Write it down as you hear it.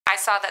I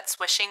saw that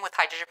swishing with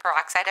hydrogen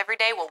peroxide every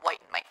day will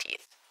whiten my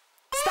teeth.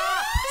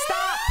 Stop!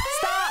 Stop!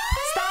 Stop!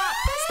 Stop!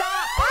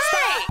 Stop!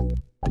 Why?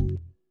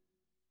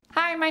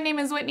 Hi, my name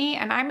is Whitney,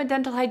 and I'm a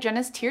dental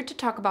hygienist here to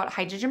talk about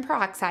hydrogen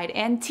peroxide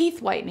and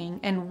teeth whitening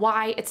and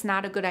why it's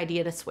not a good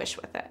idea to swish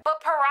with it.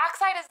 But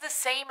peroxide is the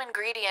same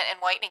ingredient in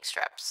whitening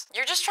strips.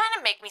 You're just trying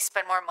to make me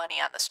spend more money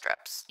on the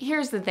strips.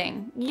 Here's the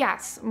thing.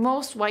 Yes,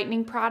 most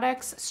whitening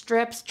products,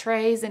 strips,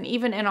 trays, and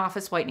even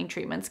in-office whitening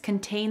treatments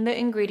contain the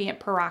ingredient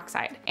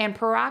peroxide, and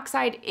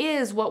peroxide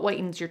is what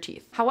whitens your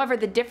teeth. However,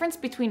 the difference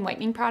between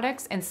whitening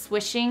products and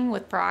swishing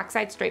with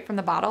peroxide straight from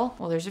the bottle,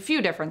 well, there's a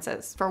few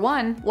differences. For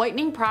one,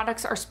 whitening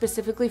products are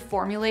specifically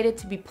formulated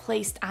to be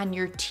placed on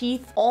your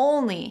teeth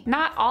only,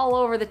 not all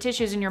over the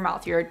tissues in your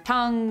mouth, your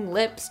tongue,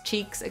 lips,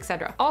 cheeks,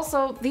 etc.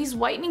 Also, these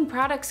whitening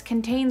products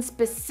contain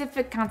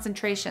specific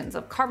concentrations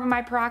of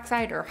carbamide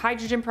peroxide or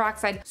hydrogen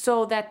peroxide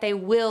so that they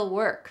will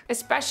work,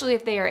 especially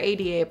if they are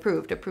ADA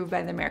approved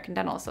by the American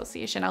Dental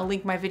Association. I'll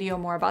link my video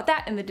more about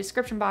that in the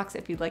description box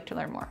if you'd like to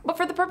learn more. But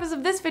for the purpose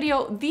of this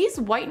video, these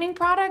whitening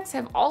products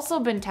have also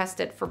been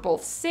tested for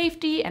both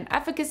safety and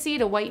efficacy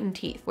to whiten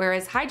teeth,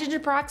 whereas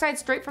hydrogen peroxide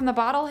straight from the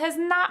bottle has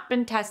not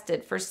been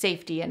tested for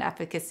safety and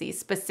efficacy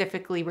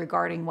specifically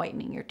regarding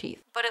whitening your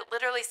teeth. But it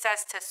literally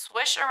says to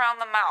swish around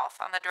the mouth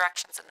on the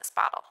directions in this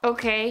bottle.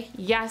 Okay,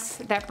 yes,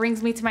 that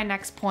brings me to my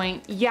next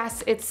point.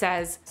 Yes, it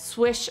says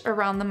swish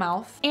around the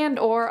mouth and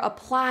or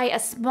apply a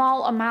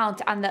small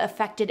amount on the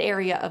affected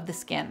area of the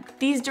skin.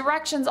 These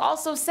directions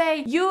also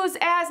say use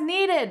as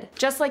needed.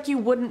 Just like you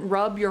wouldn't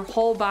rub your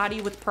whole body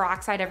with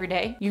peroxide every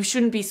day, you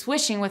shouldn't be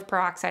swishing with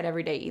peroxide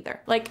every day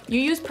either. Like, you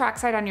use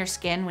peroxide on your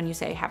skin when you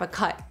say have a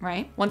cut,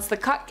 right? Once the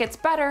cut gets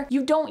better,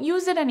 you don't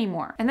use it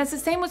anymore. And that's the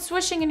same with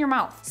swishing in your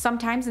mouth.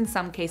 Sometimes, in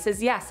some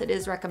cases, yes, it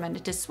is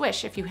recommended to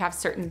swish if you have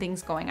certain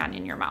things going on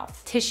in your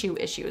mouth, tissue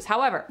issues.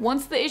 However,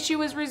 once the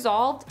issue is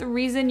resolved, the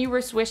reason you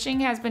were swishing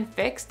has been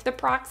fixed, the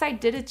peroxide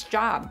did its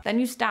job, then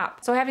you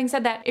stop. So having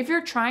said that, if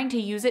you're trying to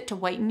use it to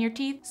whiten your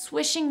teeth,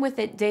 swishing with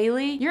it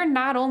daily, you're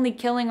not only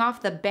killing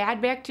off the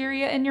bad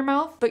bacteria in your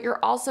mouth, but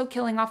you're also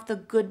killing off the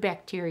good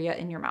bacteria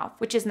in your mouth,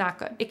 which is not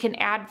good. It can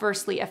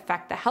adversely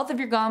affect the health of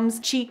your gums,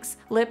 cheeks,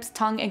 lips,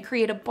 tongue, and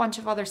create a bunch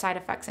of other side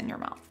effects in your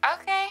mouth.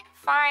 Okay,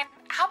 fine.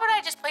 How about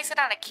I just place it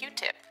on a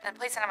Q-tip and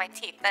place it on my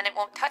teeth? Then it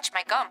won't touch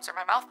my gums or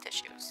my mouth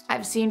tissues.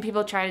 I've seen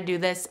people try to do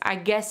this. I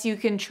guess you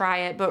can try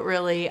it, but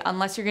really,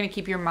 unless you're gonna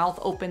keep your mouth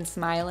open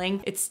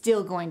smiling, it's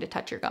still going to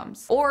touch your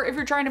gums. Or if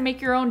you're trying to make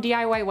your own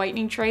DIY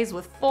whitening trays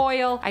with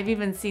foil, I've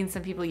even seen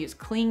some people use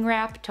cling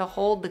wrap to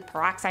hold the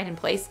peroxide in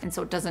place and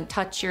so it doesn't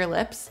touch your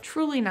lips.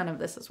 Truly, none of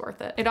this is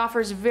worth it. It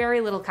offers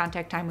very little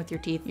contact time with your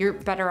teeth. You're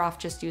better off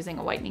just using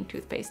a whitening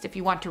toothpaste if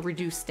you want to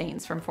reduce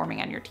stains from forming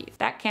on your teeth.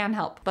 That can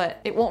help, but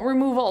it won't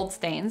remove old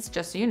stains,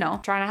 just so you know.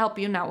 Trying to help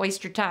you not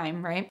waste your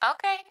time, right?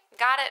 Okay.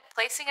 Got it.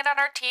 Placing it on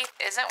our teeth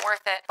isn't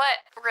worth it.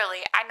 But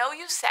really, I know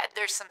you said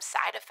there's some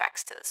side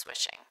effects to the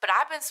swishing, but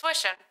I've been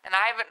swishing and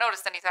I haven't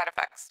noticed any side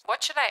effects.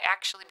 What should I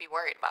actually be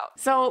worried about?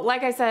 So,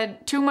 like I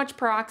said, too much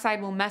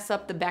peroxide will mess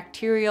up the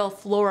bacterial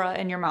flora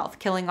in your mouth,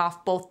 killing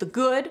off both the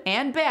good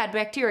and bad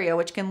bacteria,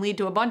 which can lead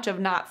to a bunch of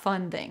not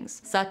fun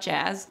things, such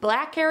as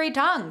black hairy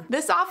tongue.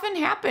 This often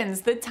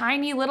happens. The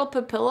tiny little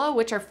papilla,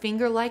 which are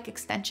finger-like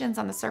extensions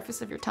on the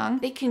surface of your tongue,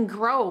 they can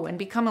grow and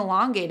become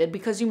elongated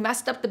because you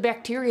messed up the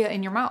bacteria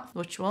in your mouth,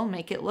 which will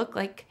make it look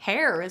like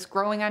hair is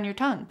growing on your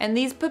tongue. And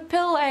these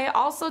papillae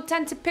also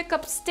tend to pick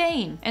up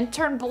stain and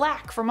turn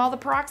black from all the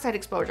peroxide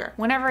exposure.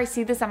 Whenever I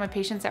see this on my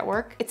patients at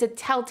work, it's a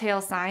telltale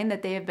sign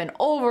that they have been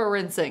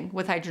over-rinsing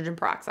with hydrogen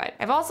peroxide.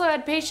 I've also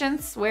had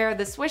patients where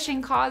the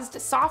swishing caused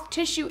soft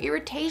tissue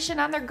irritation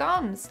on their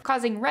gums,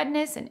 causing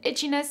redness and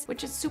itchiness,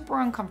 which is super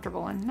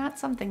uncomfortable and not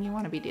something you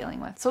want to be dealing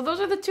with. So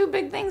those are the two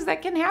big things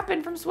that can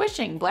happen from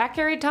swishing: black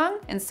hairy tongue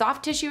and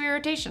soft tissue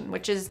irritation,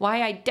 which is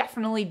why I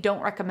definitely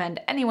don't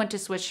recommend anyone to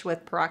swish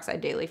with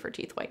peroxide daily for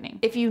teeth whitening.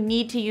 If you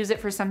need to use it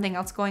for something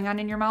else going on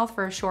in your mouth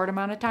for a short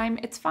amount of time,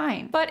 it's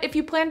fine. But if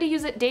you plan to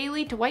use it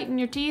daily to whiten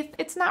your teeth,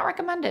 it's not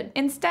recommended.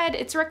 Instead,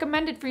 it's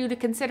recommended for you to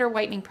consider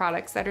whitening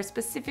products that are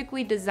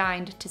specifically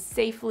designed to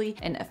safely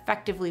and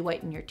effectively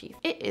whiten your teeth.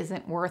 It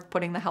isn't worth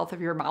putting the health of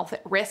your mouth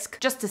at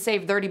risk just to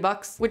save 30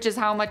 bucks, which is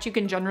how much you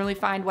can generally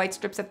find white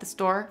strips at the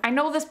store. I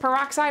know this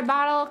peroxide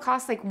bottle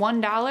costs like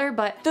 $1,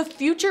 but the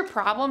future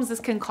problems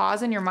this can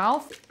cause in your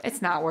mouth,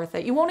 it's not worth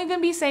it. You won't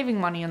even be saving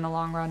money in the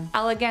long run.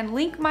 I'll again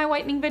link my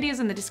whitening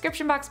videos in the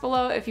description box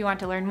below if you want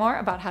to learn more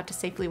about how to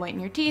safely whiten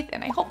your teeth,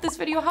 and I hope this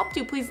video helped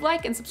you. Please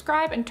like and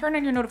subscribe and turn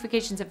on your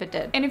notifications if it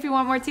did. And if you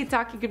want more teeth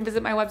talk, you can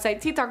visit my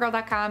website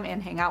teethtalkgirl.com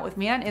and hang out with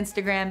me on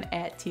Instagram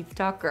at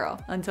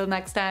teethtalkgirl. Until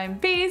next time,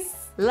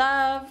 peace,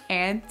 love,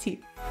 and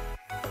teeth.